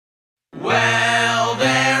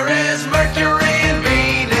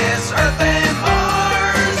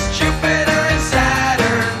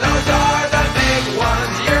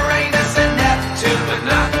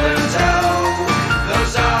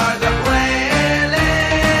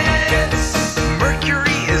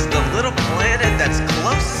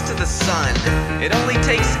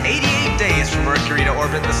Mercury to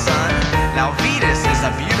orbit the sun. Now Venus is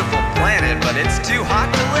a beautiful planet, but it's too hot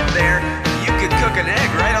to live there. You could cook an egg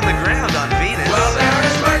right on the ground on Venus. Well, there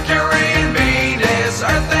is Mercury and Venus,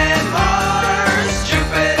 Earth and Mars,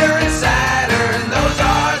 Jupiter and Saturn, those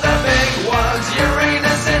are the big ones.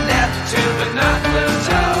 Uranus and Neptune, but not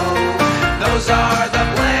Pluto, those are the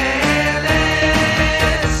planets.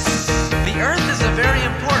 The Earth is a very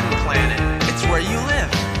important planet. It's where you live.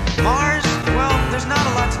 Mars, well, there's not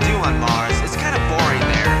a lot to do on Mars. It's kind of boring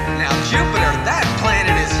there. Now Jupiter, that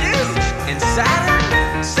planet is huge. And Saturn?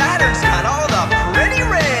 Saturn's got all the pretty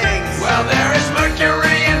rings. Well, there is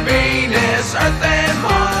Mercury and Venus, Earth and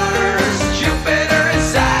Mars, Jupiter and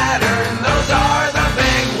Saturn, those are the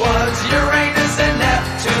big ones. Uranus and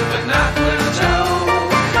Neptune, but not Pluto,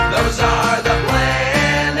 those are the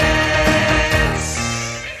planets.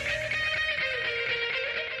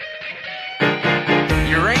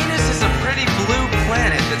 Uranus is a pretty blue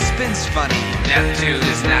planet that spins funny. Neptune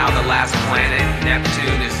is now the last planet.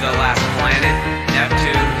 Neptune is the last planet.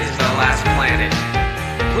 Neptune is the last planet.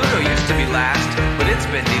 Pluto used to be last, but it's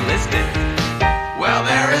been delayed.